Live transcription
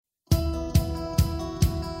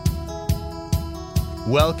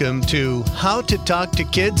Welcome to How to Talk to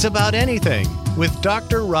Kids About Anything with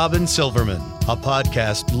Dr. Robin Silverman, a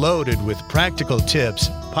podcast loaded with practical tips,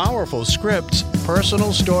 powerful scripts,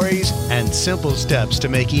 personal stories, and simple steps to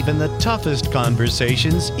make even the toughest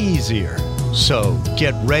conversations easier. So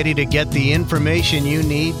get ready to get the information you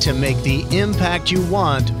need to make the impact you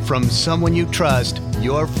want from someone you trust,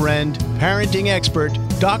 your friend, parenting expert,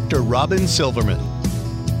 Dr. Robin Silverman.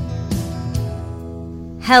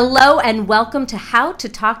 Hello and welcome to How to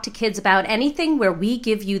Talk to Kids About Anything, where we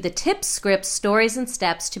give you the tips, scripts, stories, and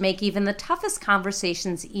steps to make even the toughest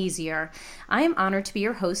conversations easier. I am honored to be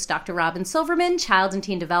your host, Dr. Robin Silverman, child and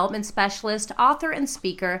teen development specialist, author and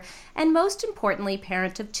speaker, and most importantly,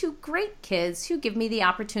 parent of two great kids who give me the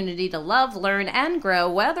opportunity to love, learn, and grow,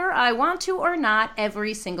 whether I want to or not,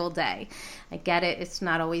 every single day. I get it, it's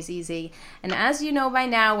not always easy. And as you know by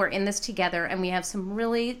now, we're in this together and we have some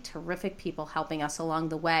really terrific people helping us along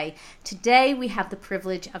the way. Today, we have the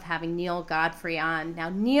privilege of having Neale Godfrey on. Now,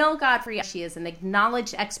 Neale Godfrey, she is an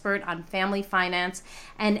acknowledged expert on family finance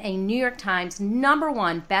and a New York Times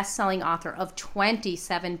 #1 best-selling author of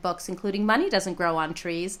 27 books, including Money Doesn't Grow on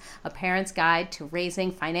Trees, A Parent's Guide to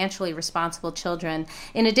Raising Financially Responsible Children.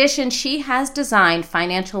 In addition, she has designed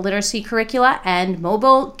financial literacy curricula and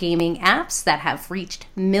mobile gaming apps that have reached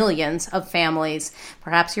millions of families.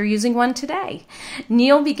 Perhaps you're using one today.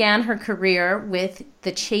 Neale began her career with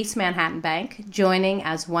the Chase Manhattan Bank, joining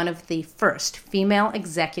as one of the first female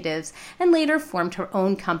executives, and later formed her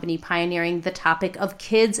own company pioneering the topic of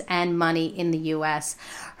kids and money in the U.S.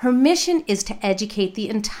 Her mission is to educate the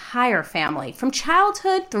entire family, from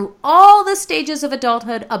childhood through all the stages of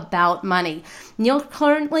adulthood, about money. Neale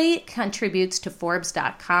currently contributes to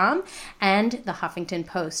Forbes.com and the Huffington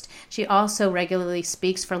Post. She also regularly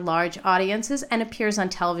speaks for large audiences and appears on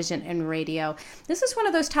television and radio. This is one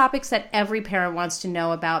of those topics that every parent wants to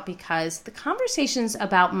know about because the conversations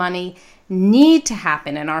about money need to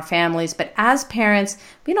happen in our families, but as parents,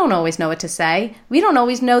 we don't always know what to say. We don't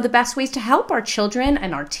always know the best ways to help our children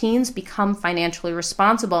and our teens become financially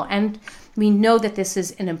responsible, and we know that this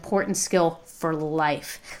is an important skill for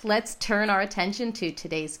life. Let's turn our attention to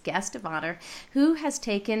today's guest of honor, who has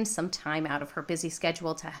taken some time out of her busy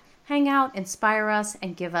schedule to hang out, inspire us,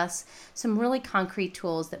 and give us some really concrete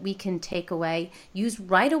tools that we can take away, use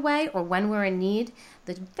right away, or when we're in need.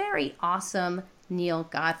 The very awesome Neale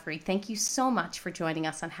Godfrey. Thank you so much for joining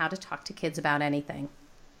us on How to Talk to Kids About Anything.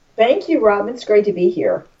 Thank you, Robin. It's great to be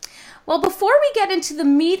here. Well, before we get into the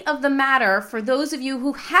meat of the matter, for those of you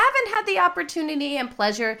who haven't had the opportunity and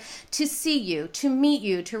pleasure to see you, to meet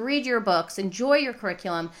you, to read your books, enjoy your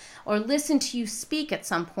curriculum, or listen to you speak at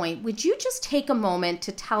some point, would you just take a moment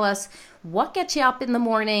to tell us what gets you up in the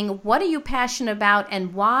morning, what are you passionate about,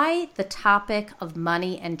 and why the topic of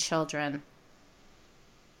money and children?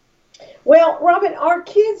 Well, Robin, our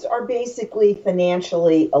kids are basically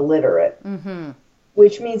financially illiterate,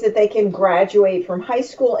 which means that they can graduate from high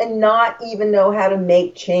school and not even know how to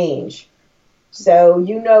make change. So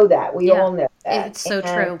you know that. We all know that. It's so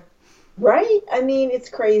true. Right? I mean, it's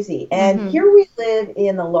crazy. And here we live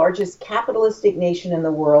in the largest capitalistic nation in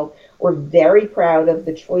the world. We're very proud of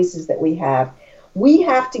the choices that we have. We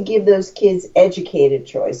have to give those kids educated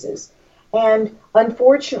choices. And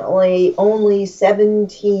unfortunately, only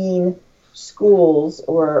 17 schools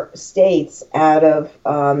or states out of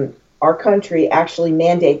our country actually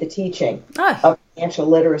mandate the teaching of financial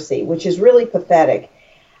literacy, which is really pathetic.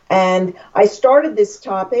 And I started this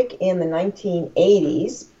topic in the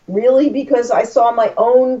 1980s, really because I saw my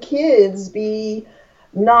own kids be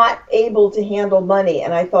not able to handle money.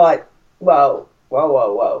 And I thought, whoa,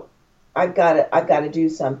 I've got to do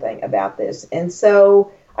something about this. And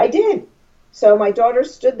so I did. So my daughter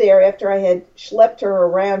stood there after I had schlepped her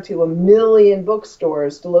around to 1 million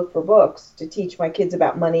bookstores to look for books to teach my kids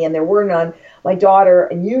about money, and there were none. My daughter,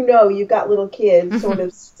 and you know you've got little kids, sort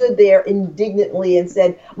of stood there indignantly and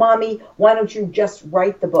said, "Mommy, why don't you just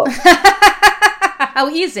write the book?" How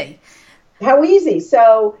easy. How easy.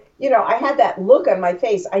 So, I had that look on my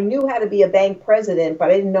face. I knew how to be a bank president, but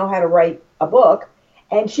I didn't know how to write a book.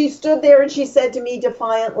 And she stood there and she said to me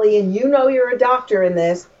defiantly, and you know you're a doctor in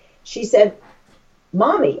this, she said,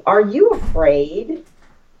 "Mommy, are you afraid?"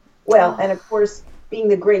 Well, and of course, being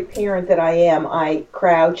the great parent that I am, I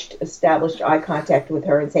crouched, established eye contact with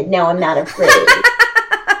her and said, "No, I'm not afraid."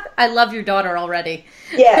 I love your daughter already.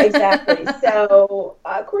 Yeah, exactly. So,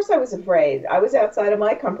 of course I was afraid. I was outside of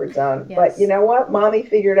my comfort zone. Yes. But you know what? Mommy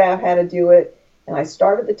figured out how to do it. And I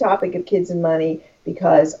started the topic of kids and money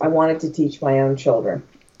because I wanted to teach my own children.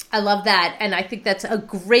 I love that. And I think that's a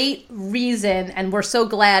great reason. And we're so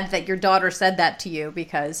glad that your daughter said that to you,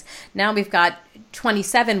 because now we've got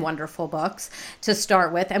 27 wonderful books to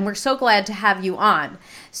start with. And we're so glad to have you on.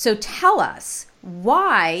 So tell us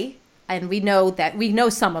why, and we know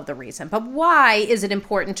some of the reason, but why is it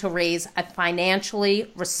important to raise a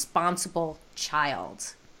financially responsible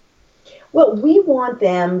child? Well, we want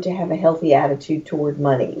them to have a healthy attitude toward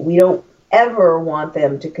money. We don't ever want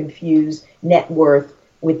them to confuse net worth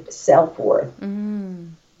with self-worth.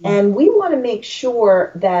 And we want to make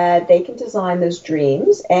sure that they can design those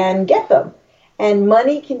dreams and get them. And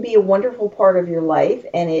money can be a wonderful part of your life,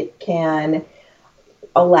 and it can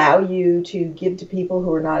allow you to give to people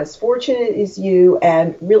who are not as fortunate as you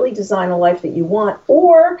and really design a life that you want,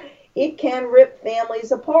 or it can rip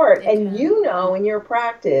families apart. And you know in your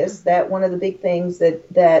practice that one of the big things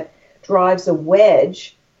that drives a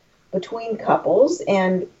wedge between couples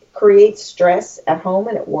and creates stress at home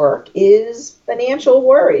and at work is financial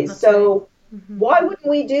worries. That's so right. Why wouldn't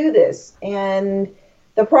we do this? And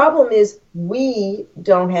the problem is we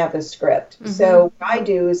don't have a script. So what I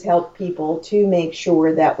do is help people to make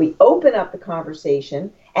sure that we open up the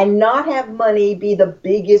conversation and not have money be the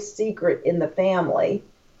biggest secret in the family,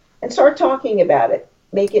 and start talking about it.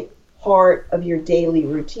 Make it part of your daily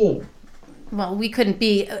routine. Well, we couldn't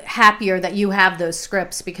be happier that you have those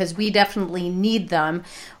scripts, because we definitely need them.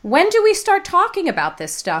 When do we start talking about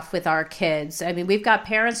this stuff with our kids? I mean, we've got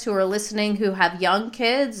parents who are listening who have young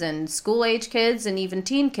kids and school-age kids and even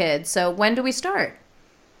teen kids. So when do we start?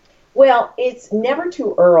 Well, it's never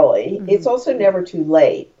too early. It's also never too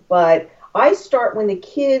late. But I start when the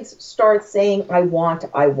kids start saying, I want.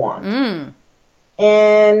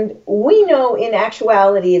 And we know in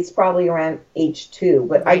actuality it's probably around age 2,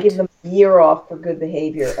 but right. I give them a year off for good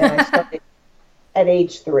behavior, and I started at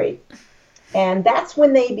age 3. And that's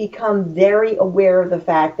when they become very aware of the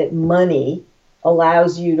fact that money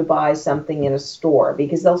allows you to buy something in a store,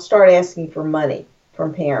 because they'll start asking for money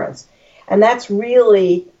from parents. And that's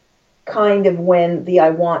really kind of when the I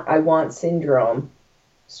want syndrome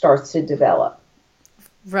starts to develop.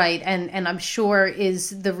 Right, and I'm sure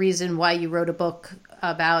is the reason why you wrote a book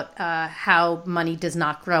about how money does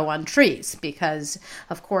not grow on trees, because,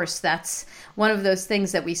 of course, that's one of those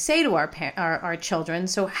things that we say to our children.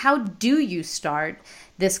 So how do you start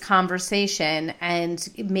this conversation and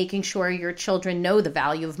making sure your children know the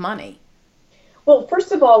value of money? Well,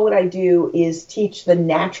 first of all, what I do is teach the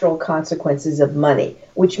natural consequences of money,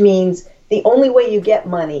 which means the only way you get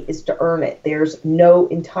money is to earn it. There's no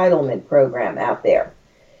entitlement program out there.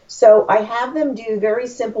 So I have them do very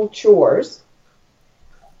simple chores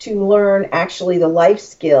to learn actually the life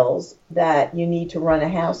skills that you need to run a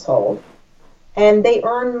household. And they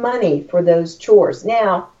earn money for those chores.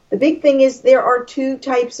 Now, the big thing is there are 2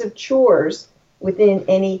 types of chores within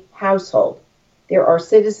any household. There are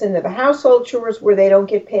citizen of the household chores where they don't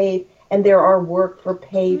get paid, and there are work for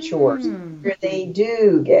pay chores where they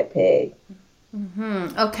do get paid.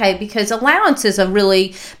 Okay, because allowance is a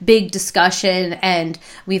really big discussion, and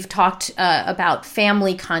we've talked about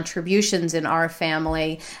family contributions in our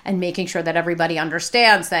family and making sure that everybody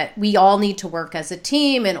understands that we all need to work as a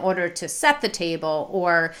team in order to set the table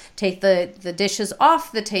or take the dishes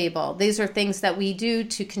off the table. These are things that we do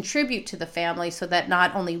to contribute to the family so that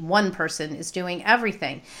not only one person is doing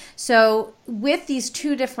everything. So with these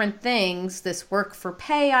 2 different things, this work for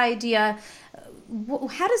pay idea,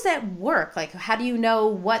 how does that work? Like, how do you know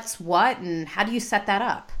what's what, and how do you set that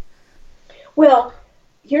up? Well,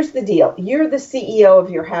 here's the deal. You're the CEO of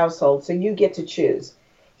your household, so you get to choose.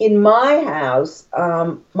 In my house,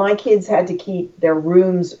 my kids had to keep their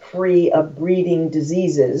rooms free of breeding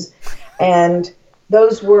diseases, and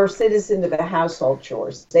those were citizen of the household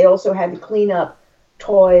chores. They also had to clean up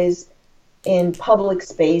toys in public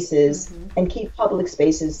spaces and keep public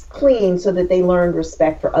spaces clean so that they learned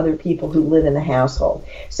respect for other people who live in the household.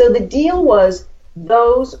 So the deal was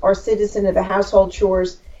those are citizen of the household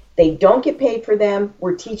chores. They don't get paid for them.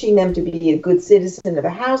 We're teaching them to be a good citizen of the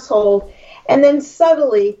household. And then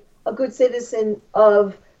subtly, a good citizen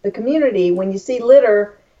of the community. When you see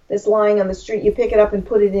litter that's lying on the street, you pick it up and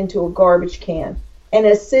put it into a garbage can. And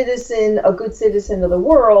a good citizen of the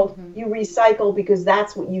world, you recycle, because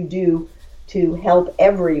that's what you do to help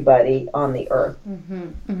everybody on the earth.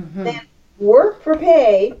 Then work for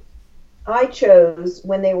pay, I chose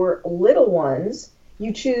when they were little ones.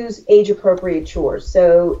 You choose age-appropriate chores.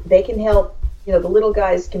 So they can help, the little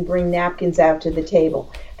guys can bring napkins out to the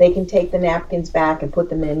table. They can take the napkins back and put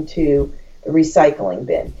them into the recycling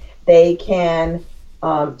bin. They can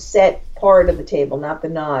set part of the table, not the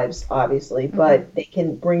knives, obviously, but they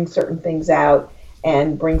can bring certain things out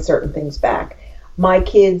and bring certain things back. My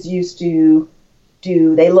kids used to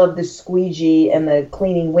they loved the squeegee and the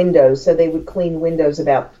cleaning windows, so they would clean windows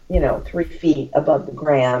about 3 feet above the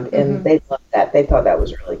ground, and they loved that. They thought that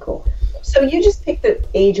was really cool. So you just pick the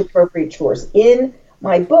age appropriate chores. In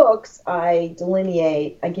my books, I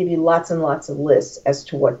give you lots and lots of lists as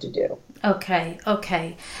to what to do.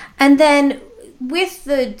 Okay. And then with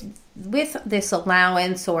this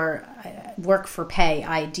allowance or work for pay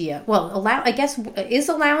idea, I guess, is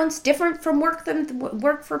allowance different from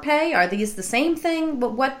work for pay? Are these the same thing?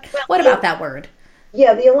 What about that word?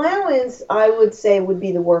 Yeah, the allowance, I would say, would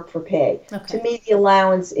be the work for pay. Okay. To me, the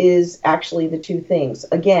allowance is actually the two things.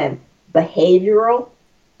 Again, behavioral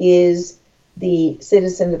is the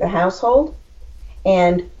citizen of the household,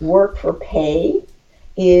 and work for pay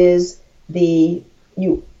is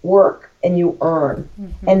you work and you earn.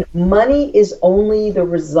 And money is only the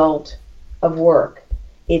result of work.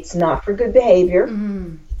 It's not for good behavior.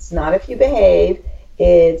 It's not if you behave.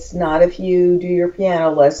 It's not if you do your piano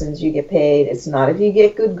lessons, you get paid. It's not if you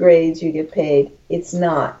get good grades, you get paid. It's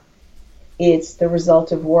not. It's the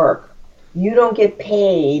result of work. You don't get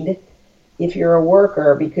paid if you're a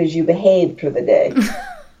worker because you behaved for the day.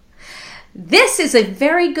 This is a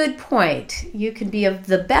very good point. You can be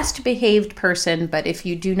the best behaved person, but if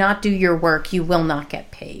you do not do your work, you will not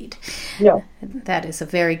get paid. No. That is a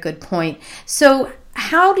very good point. So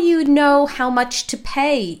how do you know how much to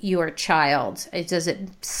pay your child? Is it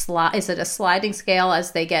a sliding scale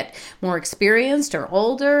as they get more experienced or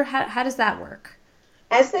older? How does that work?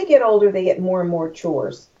 As they get older, they get more and more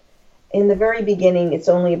chores. In the very beginning, it's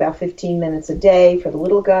only about 15 minutes a day. For the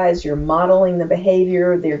little guys, you're modeling the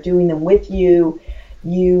behavior. They're doing them with you.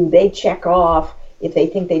 They check off. If they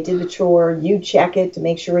think they did the chore, you check it to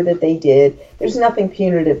make sure that they did. There's nothing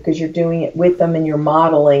punitive because you're doing it with them and you're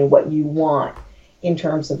modeling what you want in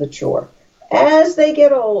terms of the chore. As they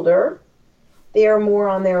get older, they are more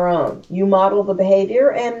on their own. You model the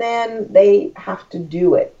behavior and then they have to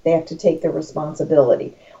do it. They have to take the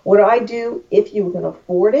responsibility. What I do, if you can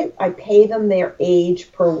afford it, I pay them their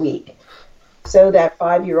age per week. So that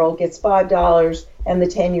 5-year-old gets $5 and the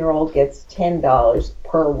 10-year-old gets $10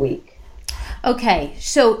 per week. Okay,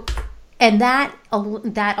 so, and that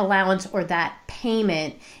allowance or that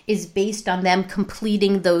payment is based on them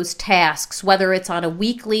completing those tasks, whether it's on a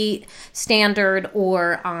weekly standard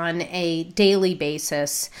or on a daily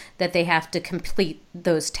basis that they have to complete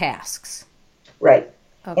those tasks. Right.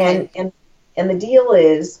 Okay. And the deal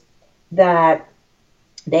is that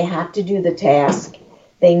they have to do the task.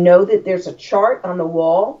 They know that there's a chart on the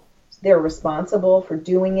wall. They're responsible for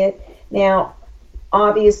doing it. Now,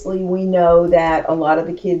 obviously, we know that a lot of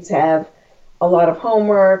the kids have a lot of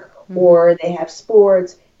homework or they have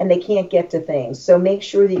sports and they can't get to things. So make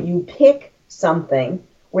sure that you pick something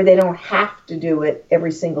where they don't have to do it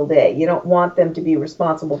every single day. You don't want them to be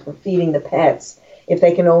responsible for feeding the pets if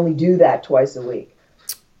they can only do that twice a week.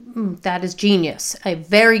 That is genius. A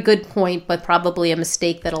very good point, but probably a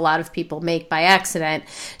mistake that a lot of people make by accident.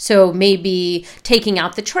 So maybe taking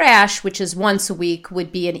out the trash, which is once a week,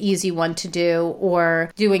 would be an easy one to do,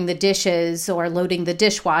 or doing the dishes or loading the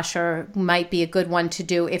dishwasher might be a good one to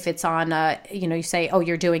do if it's on, you say, oh,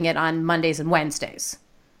 you're doing it on Mondays and Wednesdays.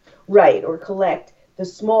 Right, or collect the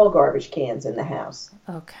small garbage cans in the house.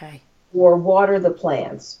 Okay. Or water the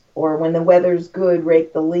plants, or when the weather's good,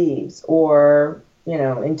 rake the leaves, or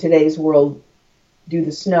in today's world, do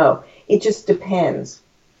the snow. It just depends.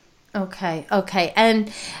 Okay.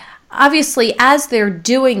 And obviously, as they're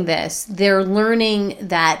doing this, they're learning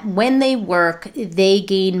that when they work, they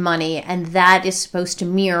gain money, and that is supposed to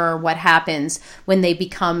mirror what happens when they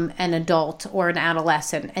become an adult or an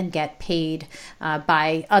adolescent and get paid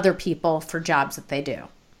by other people for jobs that they do.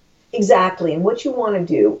 Exactly. And what you want to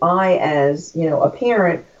do, I, as a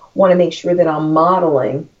parent, want to make sure that I'm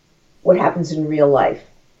modeling what happens in real life.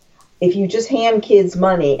 If you just hand kids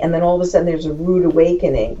money and then all of a sudden there's a rude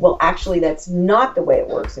awakening, well, actually, that's not the way it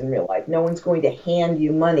works in real life. No one's going to hand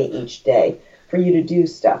you money each day for you to do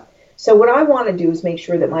stuff. So what I want to do is make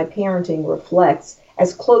sure that my parenting reflects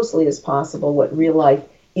as closely as possible what real life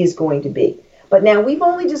is going to be. But now we've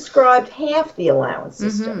only described half the allowance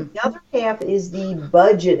system. The other half is the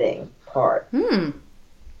budgeting part. And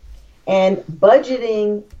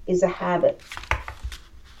budgeting is a habit.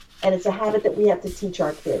 And it's a habit that we have to teach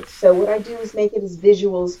our kids. So what I do is make it as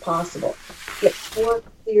visual as possible. Get 4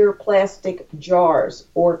 clear plastic jars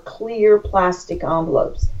or clear plastic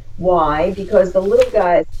envelopes. Why? Because the little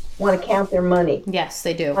guys want to count their money. Yes,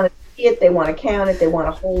 they do. They want to see it, they want to count it, they want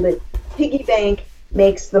to hold it. Piggy bank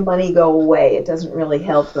makes the money go away. It doesn't really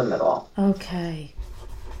help them at all. Okay.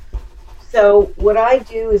 So what I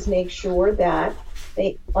do is make sure that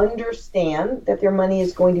they understand that their money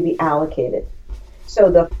is going to be allocated. So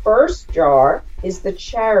the first jar is the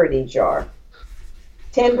charity jar.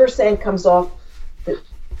 10% comes off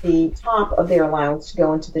the top of their allowance to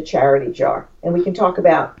go into the charity jar. And we can talk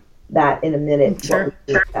about that in a minute. Sure.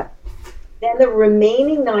 Then the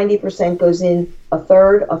remaining 90% goes in a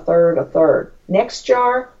third, a third, a third. Next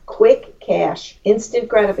jar, quick cash, instant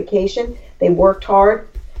gratification. They worked hard.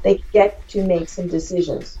 They get to make some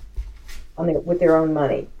decisions with their own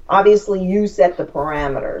money. Obviously, you set the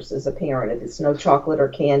parameters as a parent. If it's no chocolate or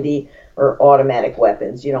candy or automatic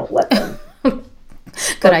weapons, you don't let them.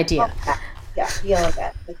 Good idea. Yeah, feeling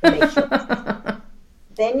that. Make sure.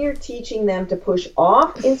 Then you're teaching them to push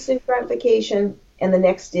off instant gratification, and the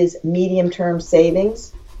next is medium-term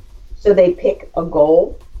savings. So they pick a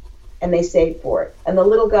goal, and they save for it. And the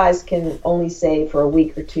little guys can only save for a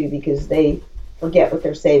week or two because they forget what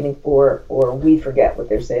they're saving for, or we forget what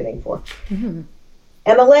they're saving for. Mm-hmm.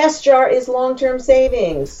 And the last jar is long-term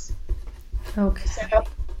savings. Okay. Set up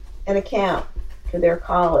an account for their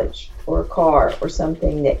college or a car or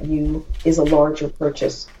something that is a larger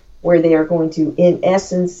purchase where they are going to, in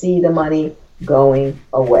essence, see the money going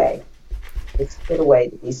away. It's put away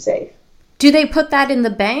to be safe. Do they put that in the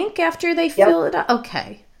bank after they fill it up?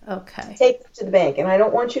 Okay. Take them to the bank. And I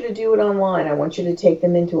don't want you to do it online. I want you to take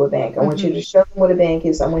them into a bank. I want you to show them what a bank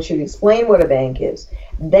is. I want you to explain what a bank is.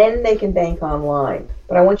 Then they can bank online.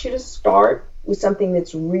 But I want you to start with something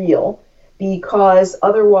that's real, because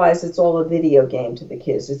otherwise it's all a video game to the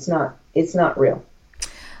kids. It's not real.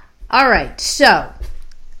 All right. So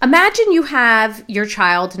imagine you have your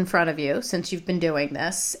child in front of you, since you've been doing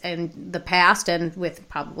this in the past and with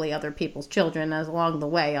probably other people's children as along the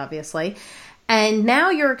way, obviously. And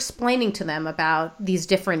now you're explaining to them about these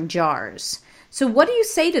different jars. So what do you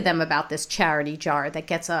say to them about this charity jar that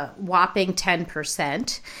gets a whopping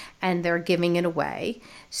 10% and they're giving it away?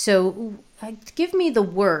 So give me the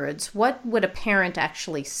words. What would a parent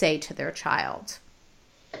actually say to their child?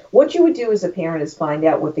 What you would do as a parent is find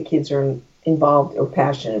out what the kids are involved or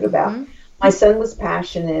passionate about. Mm-hmm. My son was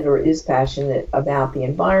passionate or is passionate about the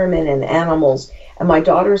environment and animals, and my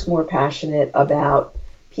daughter's more passionate about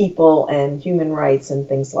people and human rights and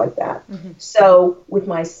things like that. Mm-hmm. So with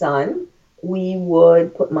my son, we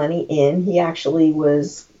would put money in. He actually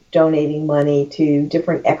was donating money to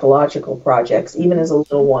different ecological projects, even as a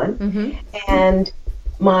little one. Mm-hmm. And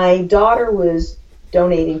my daughter was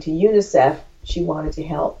donating to UNICEF. She wanted to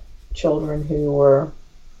help children who were,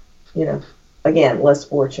 again, less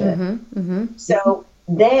fortunate. Mm-hmm. Mm-hmm. So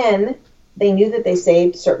then they knew that they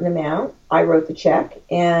saved a certain amount. I wrote the check,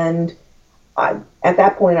 and at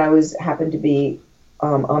that point, I happened to be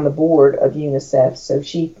on the board of UNICEF, so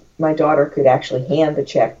my daughter could actually hand the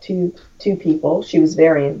check to people. She was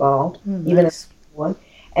very involved, even as one.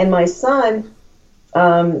 And my son,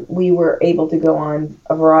 we were able to go on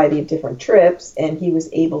a variety of different trips, and he was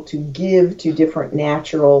able to give to different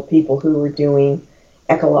natural people who were doing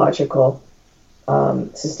ecological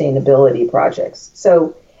sustainability projects.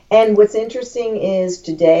 So. And what's interesting is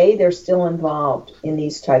today they're still involved in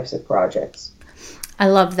these types of projects. I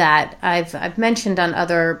love that. I've mentioned on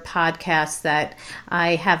other podcasts that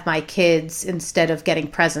I have my kids, instead of getting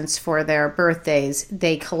presents for their birthdays,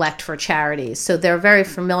 they collect for charities. So they're very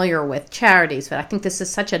familiar with charities, but I think this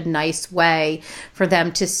is such a nice way for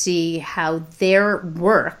them to see how their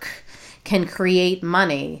work can create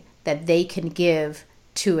money that they can give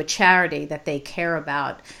to a charity that they care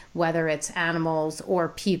about, whether it's animals or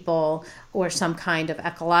people or some kind of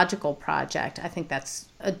ecological project. I think that's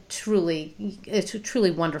a truly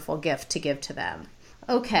wonderful gift to give to them.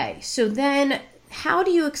 Okay, so then how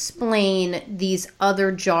do you explain these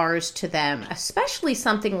other jars to them, especially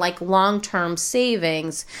something like long-term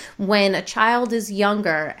savings, when a child is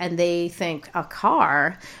younger and they think a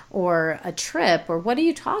car or a trip, or what are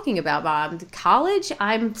you talking about, Bob? College?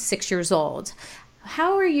 I'm 6 years old.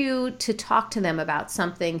 How are you to talk to them about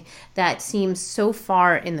something that seems so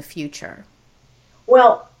far in the future?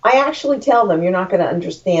 Well, I actually tell them you're not going to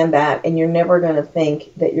understand that, and you're never going to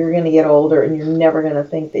think that you're going to get older, and you're never going to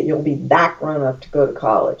think that you'll be that grown up to go to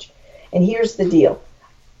college. And here's the deal.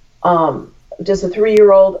 Does a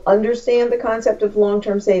 3-year-old understand the concept of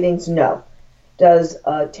long-term savings? No. Does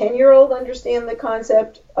a 10-year-old understand the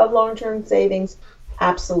concept of long-term savings?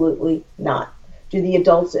 Absolutely not. Do the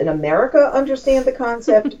adults in America understand the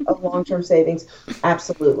concept of long-term savings?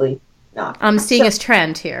 Absolutely not. I'm seeing a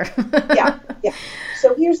trend here. Yeah.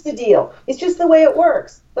 So here's the deal. It's just the way it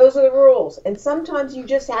works. Those are the rules. And sometimes you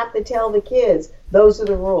just have to tell the kids, those are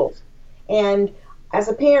the rules. And as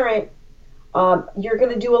a parent, You're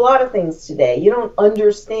going to do a lot of things today. You don't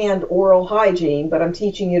understand oral hygiene, but I'm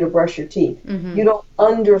teaching you to brush your teeth. You don't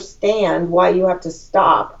understand why you have to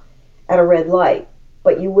stop at a red light,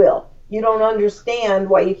 but you will. You don't understand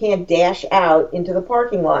why you can't dash out into the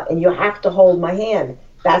parking lot and you have to hold my hand.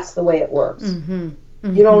 That's the way it works.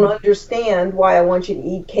 You don't understand why I want you to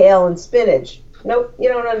eat kale and spinach. Nope, you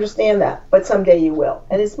don't understand that, but someday you will.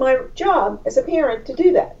 And it's my job as a parent to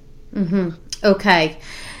do that. Okay.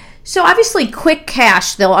 So obviously quick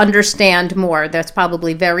cash, they'll understand more. That's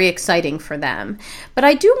probably very exciting for them. But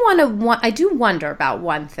I do wonder about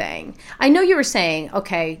one thing. I know you were saying,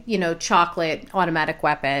 okay, chocolate, automatic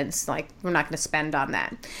weapons, like we're not going to spend on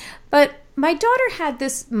that. But my daughter had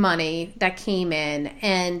this money that came in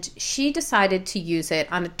and she decided to use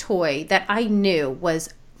it on a toy that I knew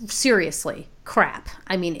was seriously crap.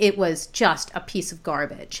 I mean, it was just a piece of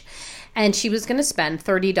garbage. And she was going to spend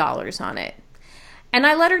 $30 on it. And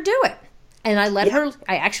I let her do it. And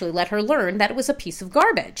I actually let her learn that it was a piece of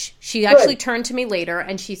garbage. She actually turned to me later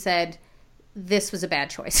and she said, this was a bad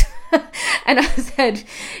choice. And I said,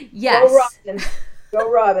 yes. Go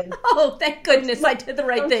Robin. Oh, thank goodness I did the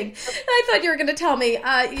right thing. I thought you were going to tell me,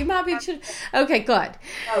 Mommy should. Okay, good.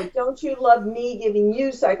 Oh, don't you love me giving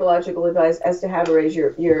you psychological advice as to how to raise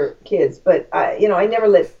your kids? But, I never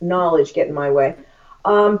let knowledge get in my way.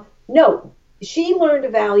 No. She learned a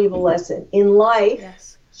valuable lesson. In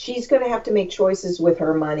life, she's going to have to make choices with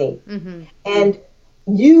her money. And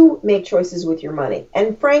you make choices with your money.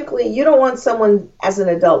 And frankly, you don't want someone as an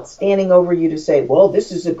adult standing over you to say, well,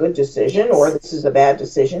 this is a good decision or this is a bad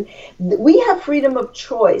decision. We have freedom of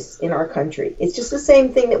choice in our country. It's just the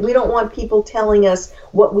same thing that we don't want people telling us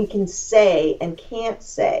what we can say and can't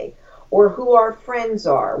say or who our friends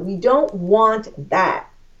are. We don't want that.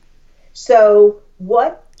 So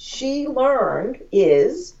what she learned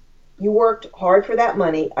is you worked hard for that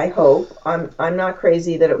money, I hope. I'm not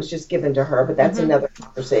crazy that it was just given to her, but that's another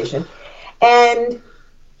conversation. And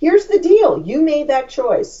here's the deal. You made that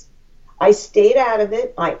choice. I stayed out of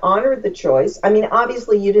it. I honored the choice. I mean,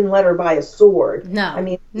 obviously you didn't let her buy a sword. No.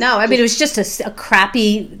 It was just a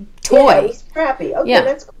crappy toy. Yeah, it was crappy. Okay, yeah.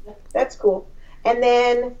 That's cool. That's cool. And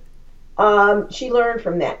then she learned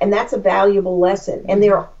from that. And that's a valuable lesson. And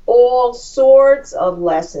there are all sorts of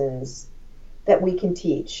lessons that we can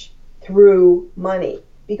teach through money,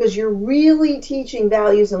 because you're really teaching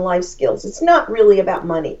values and life skills. It's not really about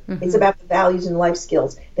money. It's about the values and life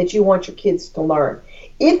skills that you want your kids to learn.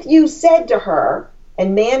 If you said to her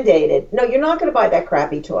and mandated, no, you're not going to buy that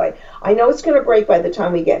crappy toy. I know it's going to break by the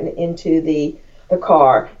time we get into the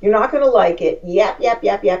car. You're not going to like it. Yap, yap,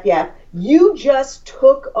 yap, yap, yap. You just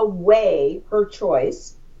took away her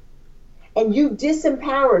choice and you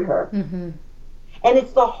disempowered her. And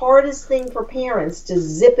it's the hardest thing for parents to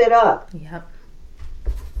zip it up. Yep.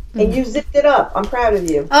 And you zipped it up. I'm proud of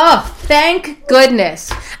you. Oh, thank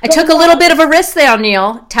goodness. I took a little bit of a risk there,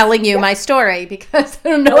 Neale, telling you my story, because I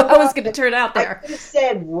don't know how it was going to turn out there. I could have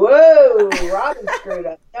said, whoa, Robin screwed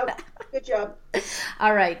up. Nope. Good job.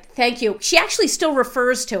 All right. Thank you. She actually still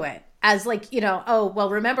refers to it as like, oh, well,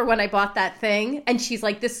 remember when I bought that thing? And she's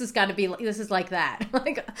like, this is like that.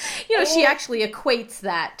 Like, she actually equates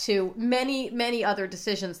that to many, many other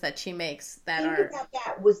decisions that she makes that Think are. About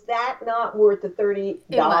that. Was that not worth the $30?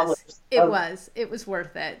 It was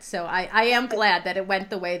worth it. So I am glad that it went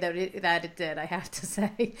the way that it did, I have to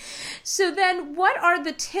say. So then what are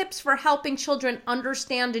the tips for helping children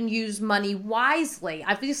understand and use money wisely?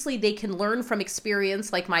 Obviously, they can learn from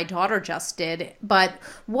experience like my daughter just did, but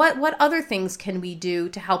what other things can we do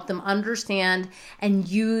to help them understand and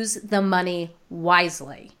use the money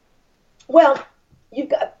wisely? Well, you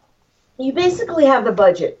basically have the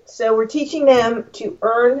budget. So we're teaching them to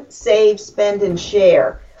earn, save, spend, and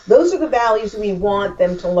share. Those are the values we want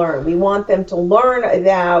them to learn. We want them to learn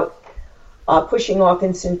about pushing off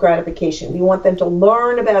instant gratification. We want them to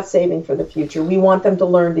learn about saving for the future. We want them to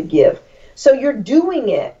learn to give. So you're doing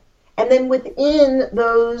it. And then within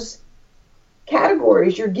those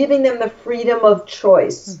categories, you're giving them the freedom of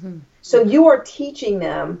choice. So you are teaching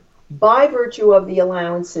them, by virtue of the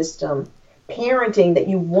allowance system, parenting that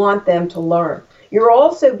you want them to learn. You're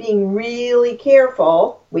also being really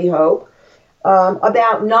careful, we hope,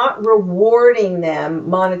 about not rewarding them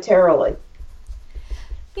monetarily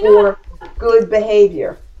for good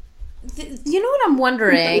behavior. What I'm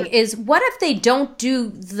wondering is, what if they don't do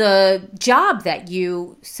the job that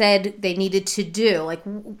you said they needed to do? Like,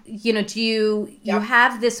 do you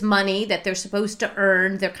have this money that they're supposed to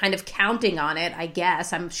earn? They're kind of counting on it, I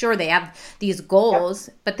guess. I'm sure they have these goals,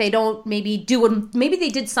 but they don't maybe they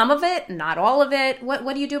did some of it, not all of it.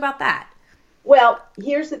 What do you do about that? Well,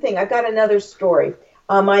 here's the thing. I've got another story.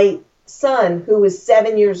 My son, who was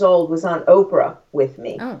 7 years old, was on Oprah with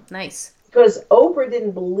me. Oh, nice. Because Oprah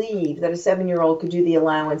didn't believe that a 7-year-old could do the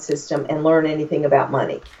allowance system and learn anything about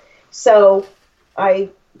money. So I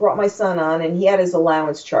brought my son on, and he had his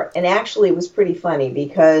allowance chart. And actually, it was pretty funny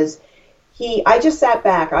because I just sat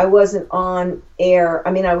back. I wasn't on air.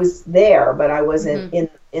 I mean, I was there, but I wasn't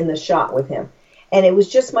in the shot with him. And it was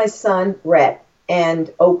just my son, Rhett, and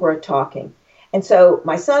Oprah talking. And so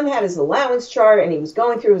my son had his allowance chart, and he was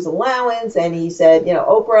going through his allowance, and he said,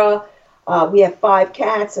 Oprah, we have 5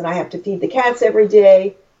 cats, and I have to feed the cats every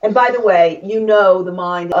day. And by the way, the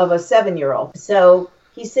mind of a 7-year-old. So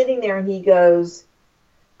he's sitting there, and he goes,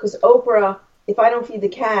 because Oprah, if I don't feed the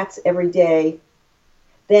cats every day,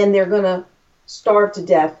 then they're going to starve to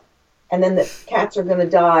death, and then the cats are going to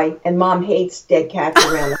die, and Mom hates dead cats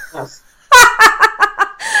around the house.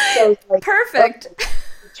 So it's like, perfect.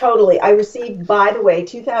 Totally. I received, by the way,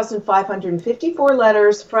 2,554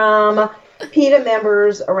 letters from PETA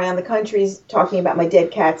members around the country talking about my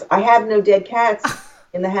dead cats. I have no dead cats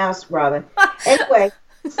in the house, Robin. Anyway,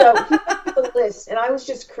 so he went through the list, and I was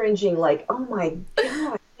just cringing like, oh my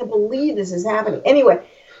God, I can't believe this is happening. Anyway,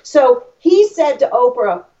 so he said to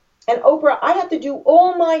Oprah, and Oprah, I have to do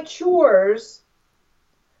all my chores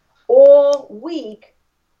all week,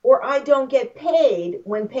 or I don't get paid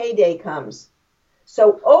when payday comes.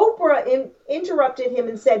 So Oprah interrupted him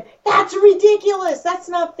and said, that's ridiculous. That's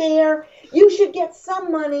not fair. You should get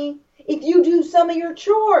some money if you do some of your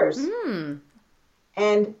chores.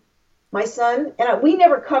 And my son, and we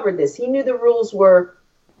never covered this. He knew the rules were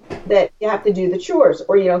that you have to do the chores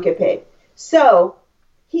or you don't get paid. So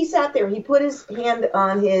he sat there. He put his hand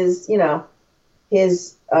on his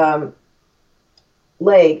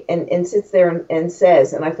leg and sits there and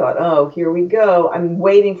says, and I thought, oh, here we go. I'm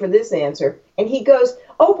waiting for this answer. And he goes,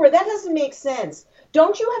 Oprah, that doesn't make sense.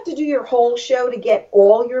 Don't you have to do your whole show to get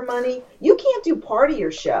all your money? You can't do part of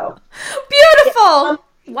your show. Beautiful.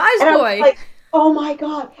 Wise and boy. I was like, oh my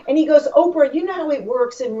God. And he goes, Oprah, you know how it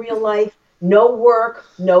works in real life? No work,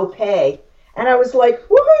 no pay. And I was like,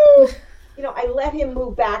 woohoo. I let him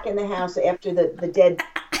move back in the house after the dead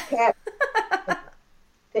cat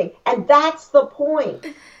thing. And that's the point.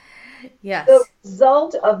 Yes. The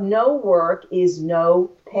result of no work is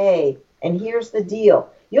no pay. And here's the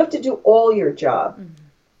deal. You have to do all your job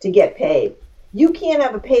to get paid. You can't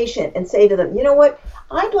have a patient and say to them, you know what?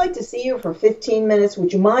 I'd like to see you for 15 minutes.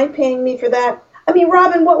 Would you mind paying me for that? I mean,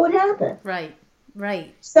 Robin, what would happen? Right.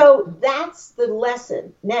 So that's the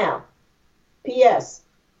lesson. Now, P.S.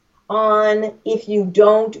 on if you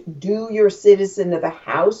don't do your citizen of the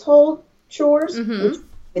household chores, which,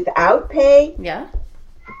 without pay,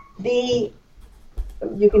 you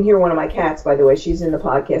can hear one of my cats, by the way. She's in the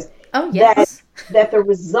podcast. Oh, yes. That the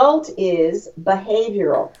result is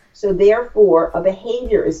behavioral. So therefore, a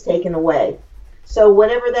behavior is taken away. So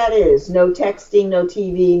whatever that is, no texting, no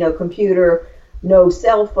TV, no computer, no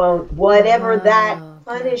cell phone, whatever that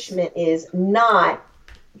punishment is, not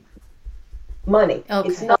money. Okay.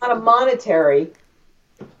 It's not a monetary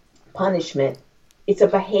punishment. It's a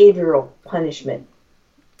behavioral punishment.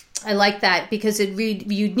 I like that because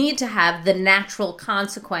you need to have the natural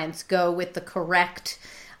consequence go with the correct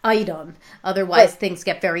item. Otherwise, things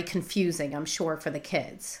get very confusing, I'm sure, for the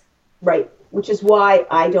kids. Right, which is why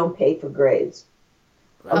I don't pay for grades.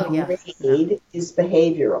 A grade is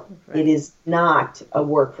behavioral. Right. It is not a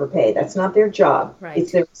work for pay. That's not their job. Right.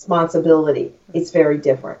 It's their responsibility. It's very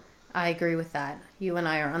different. I agree with that. You and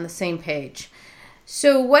I are on the same page.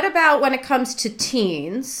 So what about when it comes to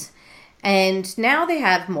teens? And now they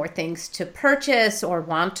have more things to purchase or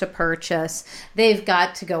want to purchase. They've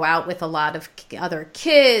got to go out with a lot of other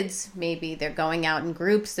kids. Maybe they're going out in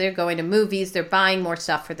groups. They're going to movies. They're buying more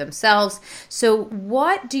stuff for themselves. So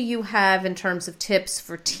what do you have in terms of tips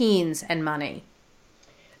for teens and money?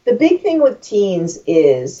 The big thing with teens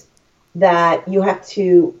is that you have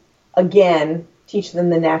to, again, teach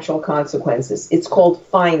them the natural consequences. It's called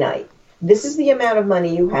finite. This is the amount of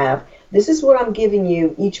money you have. This is what I'm giving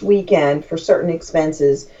you each weekend for certain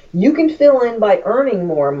expenses. You can fill in by earning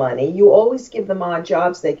more money. You always give them odd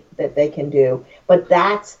jobs that they can do, but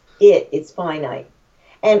that's it. It's finite.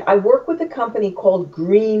 And I work with a company called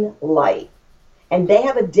Green Light, and they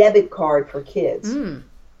have a debit card for kids.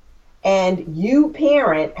 And you,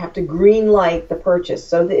 parent, have to green light the purchase.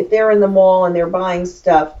 So that if they're in the mall and they're buying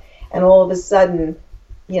stuff, and all of a sudden,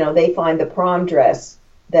 they find the prom dress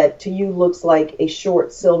that to you looks like a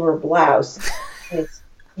short silver blouse, and it's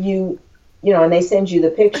and they send you the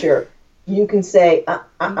picture, you can say, no.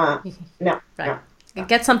 Right. No.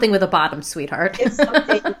 Get something with a bottom, sweetheart. Get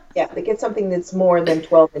something, get something that's more than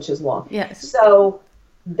 12 inches long. Yes. So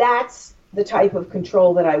that's the type of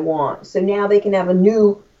control that I want. So now they can have a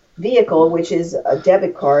new vehicle, which is a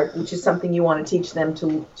debit card, which is something you want to teach them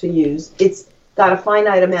to use. It's got a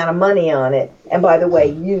finite amount of money on it. And by the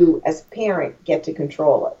way, you as a parent get to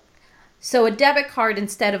control it. So a debit card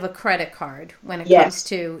instead of a credit card when it Yes. comes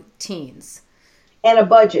to teens. And a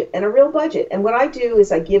budget, and a real budget. And what I do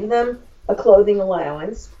is I give them a clothing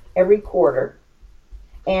allowance every quarter.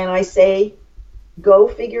 And I say, go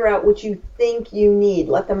figure out what you think you need.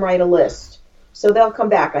 Let them write a list. So they'll come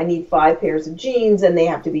back. I need 5 pairs of jeans, and they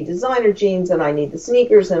have to be designer jeans, and I need the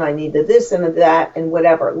sneakers, and I need the this and the that, and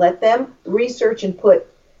whatever. Let them research and put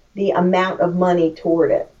the amount of money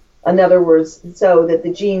toward it. In other words, so that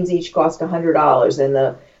the jeans each cost $100 and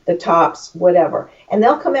the tops, whatever. And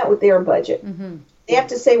they'll come out with their budget. Mm-hmm. They have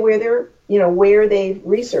to say where where they've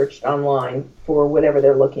researched online for whatever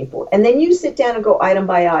they're looking for. And then you sit down and go item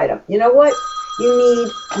by item. You know what? You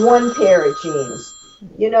need 1 pair of jeans.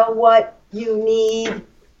 You know what? You need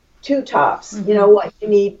 2 tops. Mm-hmm. You know what? You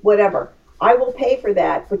need whatever. I will pay for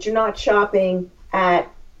that, but you're not shopping at,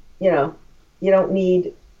 you don't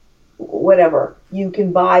need whatever. You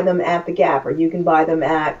can buy them at the Gap, or you can buy them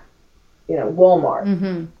at, Walmart.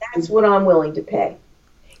 Mm-hmm. That's what I'm willing to pay.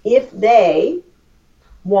 If they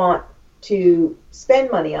want to spend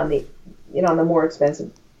money on the, on the more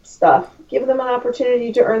expensive stuff, give them an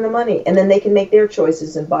opportunity to earn the money, and then they can make their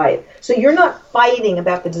choices and buy it. So you're not fighting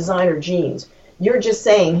about the designer jeans. You're just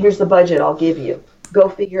saying, here's the budget I'll give you. Go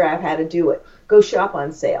figure out how to do it. Go shop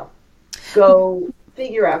on sale. Go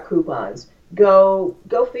figure out coupons. Go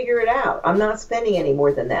figure it out. I'm not spending any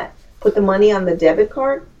more than that. Put the money on the debit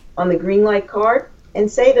card, on the green light card,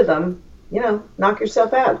 and say to them, knock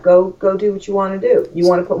yourself out. Go do what you want to do. You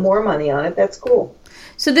want to put more money on it, that's cool.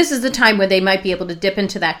 So this is the time where they might be able to dip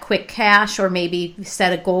into that quick cash, or maybe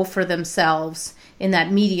set a goal for themselves in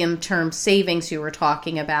that medium-term savings you were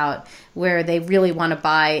talking about, where they really want to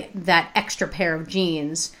buy that extra pair of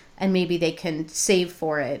jeans, and maybe they can save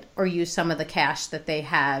for it or use some of the cash that they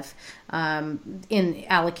have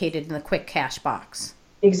allocated in the quick cash box.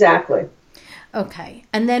 Exactly. Okay.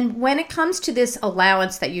 And then when it comes to this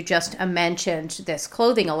allowance that you just mentioned, this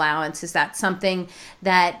clothing allowance, is that something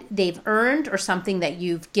that they've earned or something that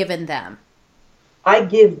you've given them? I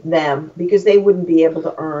give them, because they wouldn't be able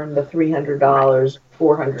to earn the $300,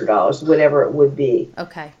 $400, whatever it would be.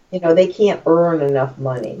 Okay. They can't earn enough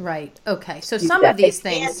money. Right. Okay. So some of these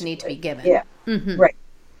things need to be given. Yeah. Mm-hmm. Right.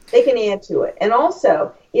 They can add to it. And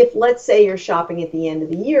also, if let's say you're shopping at the end of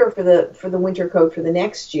the year for the winter coat for the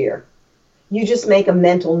next year, you just make a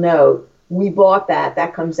mental note. We bought that.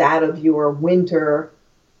 That comes out of your winter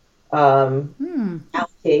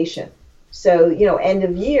allocation. So, end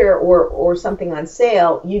of year or something on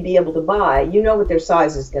sale, you'd be able to buy. You know what their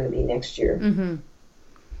size is going to be next year. Mm-hmm.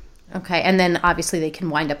 Okay. And then obviously they can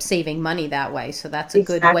wind up saving money that way. So that's a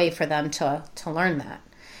Exactly. good way for them to learn that.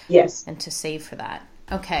 Yes. And to save for that.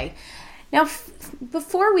 Okay. Now,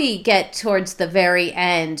 before we get towards the very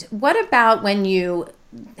end, what about when you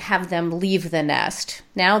have them leave the nest?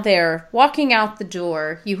 Now they're walking out the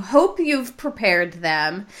door. You hope you've prepared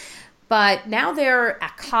them, but now they're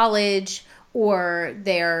at college, or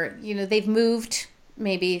they've moved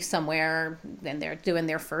maybe somewhere and they're doing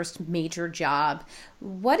their first major job.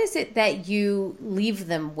 What is it that you leave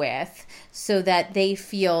them with so that they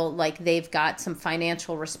feel like they've got some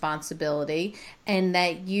financial responsibility and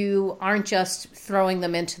that you aren't just throwing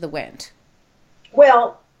them into the wind?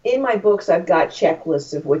 Well, in my books, I've got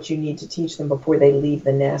checklists of what you need to teach them before they leave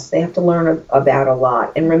the nest. They have to learn about a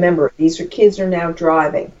lot. And remember, kids are now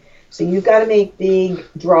driving. So you've got to make big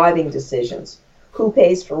driving decisions. Who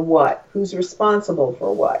pays for what? Who's responsible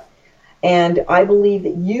for what? And I believe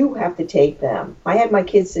that you have to take them. I had my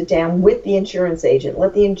kids sit down with the insurance agent,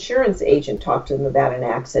 let the insurance agent talk to them about an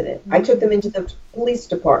accident. I took them into the police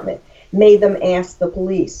department, made them ask the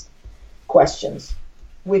police questions,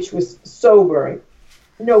 which was sobering,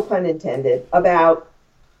 no pun intended, about,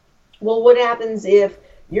 well, what happens if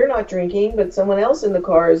you're not drinking, but someone else in the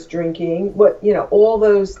car is drinking? What, all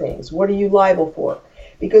those things. What are you liable for?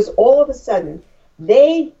 Because all of a sudden,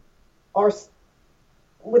 they are,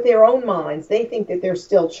 with their own minds, they think that they're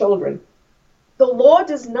still children. The law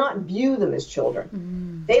does not view them as children.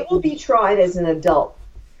 Mm. They will be tried as an adult.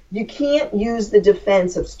 You can't use the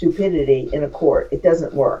defense of stupidity in a court. It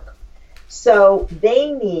doesn't work. So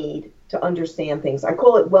they need to understand things. I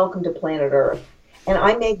call it Welcome to Planet Earth. And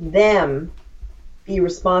I make them be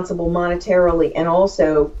responsible monetarily and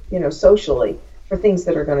also, socially for things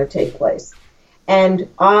that are going to take place. And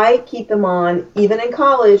I keep them on, even in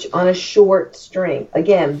college, on a short string.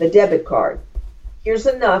 Again, the debit card. Here's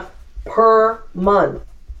enough per month,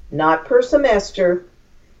 not per semester.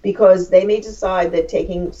 because they may decide that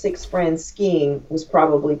taking 6 friends skiing was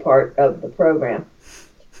probably part of the program.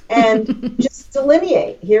 And just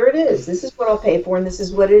delineate, here it is. This is what I'll pay for, and this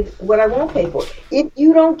is what I won't pay for. If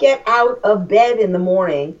you don't get out of bed in the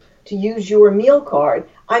morning to use your meal card,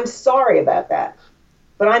 I'm sorry about that.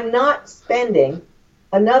 But I'm not spending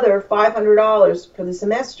another $500 for the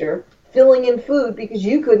semester filling in food because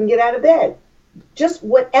you couldn't get out of bed. Just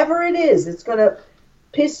whatever it is that's going to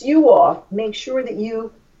piss you off, make sure that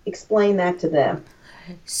you explain that to them.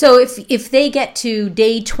 So if they get to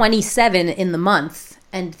day 27 in the month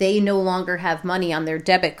and they no longer have money on their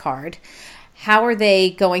debit card, how are they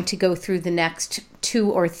going to go through the next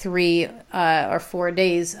 2 or 3 or 4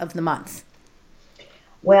 days of the month?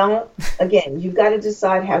 Well, again, you've got to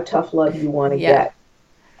decide how tough love you want to get.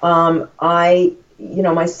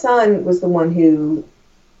 My son was the one who,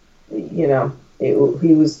 it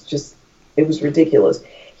was ridiculous.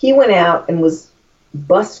 He went out and was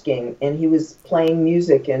busking, and he was playing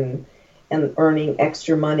music and earning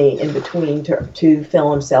extra money in between to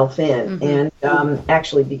fill himself in, and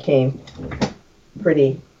actually became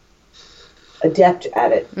pretty adept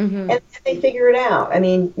at it. And they figure it out. I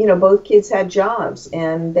mean, both kids had jobs,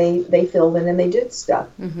 and they filled in and they did stuff.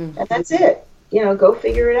 And that's it. Go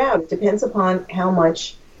figure it out. It depends upon how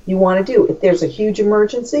much you want to do. If there's a huge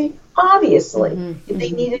emergency, obviously. If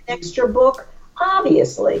they need an extra book,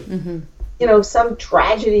 obviously. If some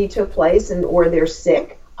tragedy took place or they're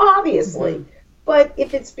sick, obviously. But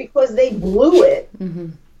if it's because they blew it,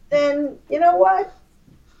 then you know what?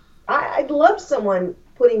 I'd love someone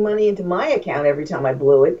putting money into my account every time I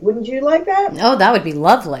blew it. Wouldn't you like that? Oh, that would be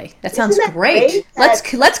lovely. That sounds great.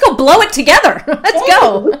 Let's go blow it together. Let's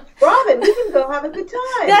go. Robin, we can go have a good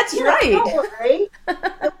time. That's right. Don't worry.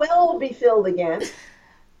 The well will be filled again.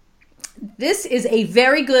 This is a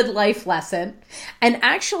very good life lesson. And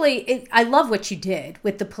actually, I love what you did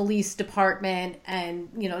with the police department and,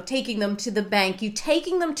 taking them to the bank. You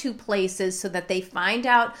taking them to places so that they find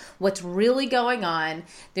out what's really going on.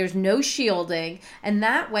 There's no shielding. And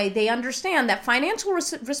that way they understand that financial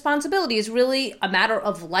responsibility is really a matter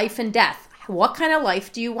of life and death. What kind of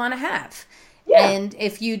life do you want to have? Yeah. And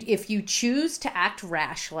if you choose to act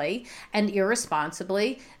rashly and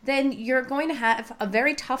irresponsibly, then you're going to have a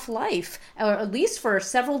very tough life, or at least for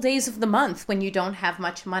several days of the month when you don't have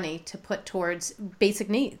much money to put towards basic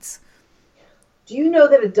needs. Do you know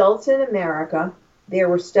that adults in America, there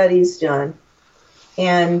were studies done,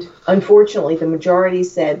 and unfortunately the majority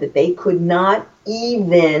said that they could not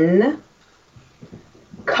even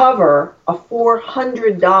cover a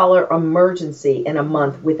 $400 emergency in a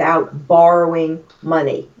month without borrowing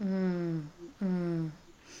money.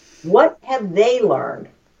 What have they learned?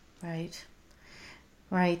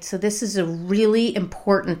 Right. So this is a really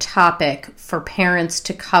important topic for parents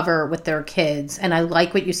to cover with their kids. And I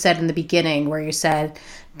like what you said in the beginning, where you said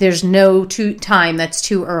there's no time that's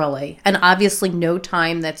too early, and obviously no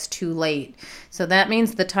time that's too late. So that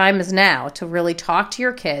means the time is now to really talk to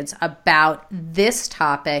your kids about this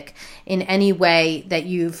topic in any way that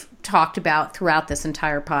you've talked about throughout this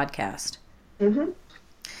entire podcast.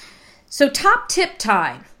 So top tip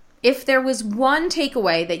time. If there was one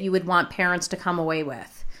takeaway that you would want parents to come away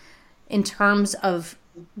with in terms of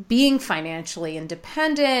being financially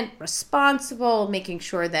independent, responsible, making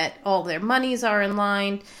sure that all their monies are in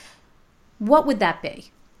line, what would that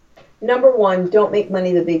be? Number one, don't make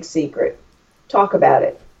money the big secret. Talk about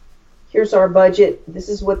it. Here's our budget. This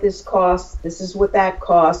is what this costs. This is what that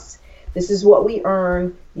costs. This is what we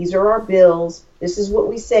earn. These are our bills. This is what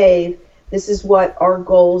we save. This is what our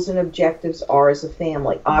goals and objectives are as a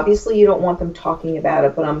family. Obviously, you don't want them talking about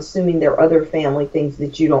it, but I'm assuming there are other family things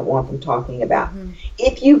that you don't want them talking about.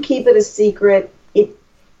 If you keep it a secret,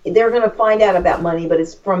 they're going to find out about money, but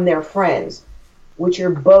it's from their friends, which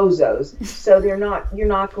are bozos. So you're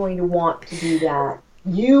not going to want to do that.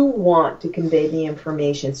 You want to convey the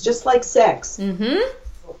information. It's just like sex.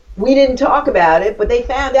 We didn't talk about it, but they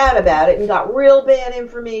found out about it and got real bad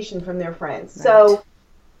information from their friends. Right. So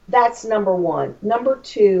that's number one. Number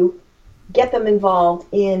two, get them involved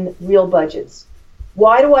in real budgets.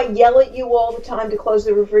 Why do I yell at you all the time to close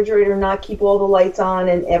the refrigerator and not keep all the lights on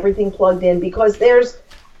and everything plugged in? Because there's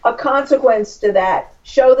a consequence to that.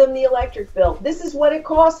 Show them the electric bill. This is what it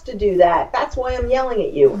costs to do that. That's why I'm yelling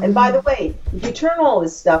at you. And by the way, if you turn all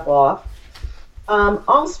this stuff off,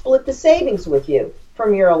 I'll split the savings with you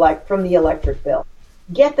from the electric bill.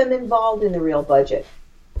 Get them involved in the real budget.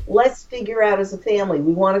 Let's figure out as a family.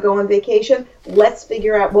 We want to go on vacation. Let's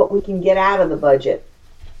figure out what we can get out of the budget,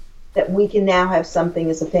 that we can now have something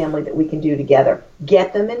as a family that we can do together.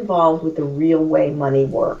 Get them involved with the real way money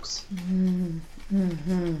works.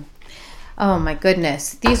 Oh my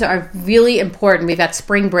goodness. These are really important. We've got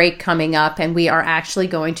spring break coming up, and we are actually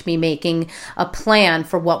going to be making a plan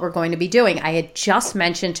for what we're going to be doing. I had just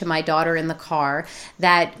mentioned to my daughter in the car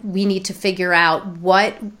that we need to figure out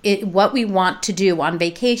what we want to do on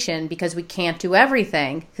vacation, because we can't do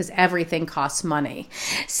everything because everything costs money.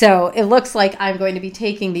 So it looks like I'm going to be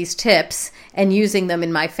taking these tips and using them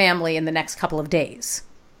in my family in the next couple of days.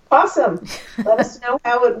 Awesome. Let us know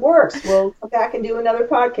how it works. We'll come back and do another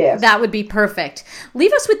podcast. That would be perfect.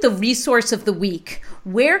 Leave us with the resource of the week.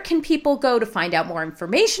 Where can people go to find out more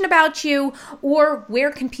information about you, or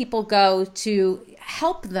where can people go to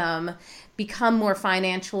help them become more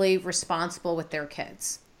financially responsible with their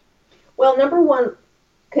kids? Well, number one,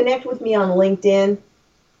 connect with me on LinkedIn.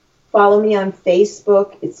 Follow me on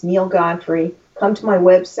Facebook. It's Neale Godfrey. Come to my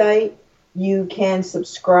website. You can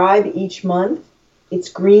subscribe each month. It's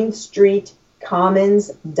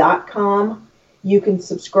greenstreetcommons.com. You can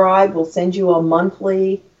subscribe. We'll send you a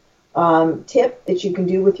monthly tip that you can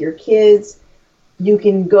do with your kids. You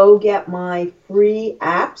can go get my free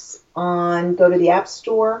apps go to the App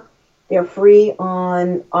Store. They're free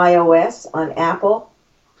on iOS, on Apple,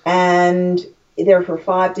 and they're for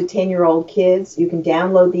 5 to 10-year-old kids. You can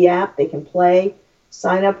download the app. They can play.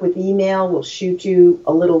 Sign up with email. We'll shoot you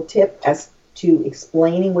a little tip as to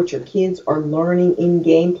explaining what your kids are learning in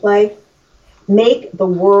gameplay. Make the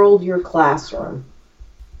world your classroom.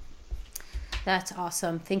 That's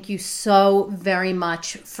awesome. Thank you so very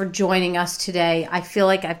much for joining us today. I feel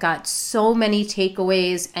like I've got so many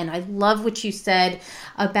takeaways, and I love what you said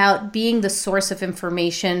about being the source of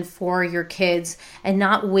information for your kids and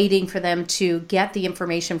not waiting for them to get the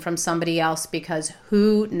information from somebody else, because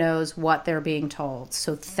who knows what they're being told.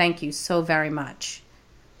 So thank you so very much.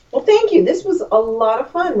 Well, thank you. This was a lot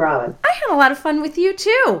of fun, Robin. I had a lot of fun with you,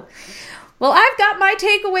 too. Well, I've got my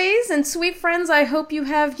takeaways, and sweet friends, I hope you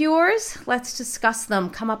have yours. Let's discuss them.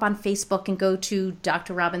 Come up on Facebook and go to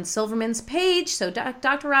Dr. Robin Silverman's page, so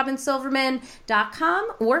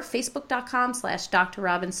drrobinsilverman.com or facebook.com/Dr.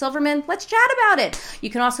 Robin Silverman. Let's chat about it. You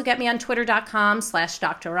can also get me on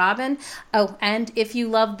twitter.com/Dr. Robin. Oh, and if you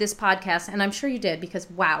loved this podcast, and I'm sure you did, because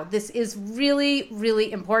wow, this is really,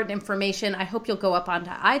 really important information. I hope you'll go up onto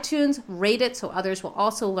iTunes, rate it so others will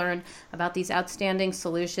also learn about these outstanding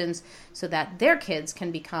solutions so that their kids can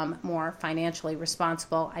become more financially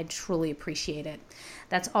responsible. I truly appreciate it.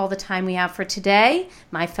 That's all the time we have for today.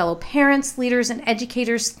 My fellow parents, leaders, and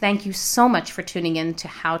educators, thank you so much for tuning in to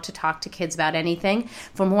How to Talk to Kids About Anything.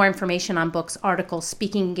 For more information on books, articles,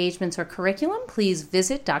 speaking engagements, or curriculum, please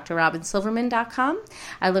visit drrobinsilverman.com.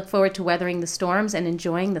 I look forward to weathering the storms and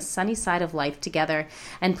enjoying the sunny side of life together.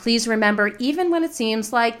 And please remember, even when it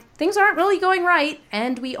seems like things aren't really going right,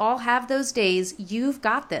 and we all have those days, you've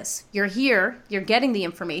got this. You're here, you're getting the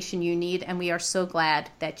information you need, and we are so glad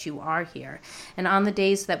that you are here. And on the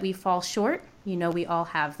days that we fall short, you know we all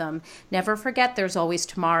have them. Never forget there's always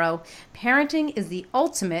tomorrow. Parenting is the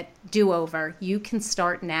ultimate do-over. You can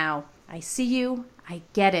start now. I see you, I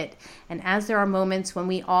get it. And as there are moments when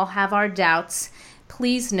we all have our doubts,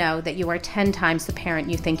 please know that you are 10 times the parent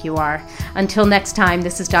you think you are. Until next time,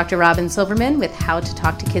 this is Dr. Robin Silverman with How to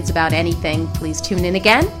Talk to Kids About Anything. Please tune in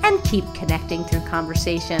again and keep connecting through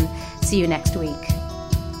conversation. See you next week.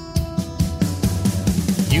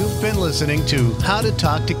 You've been listening to How to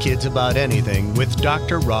Talk to Kids About Anything with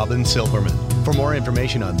Dr. Robin Silverman. For more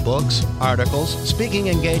information on books, articles, speaking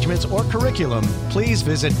engagements, or curriculum, please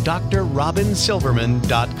visit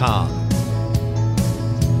drrobinsilverman.com.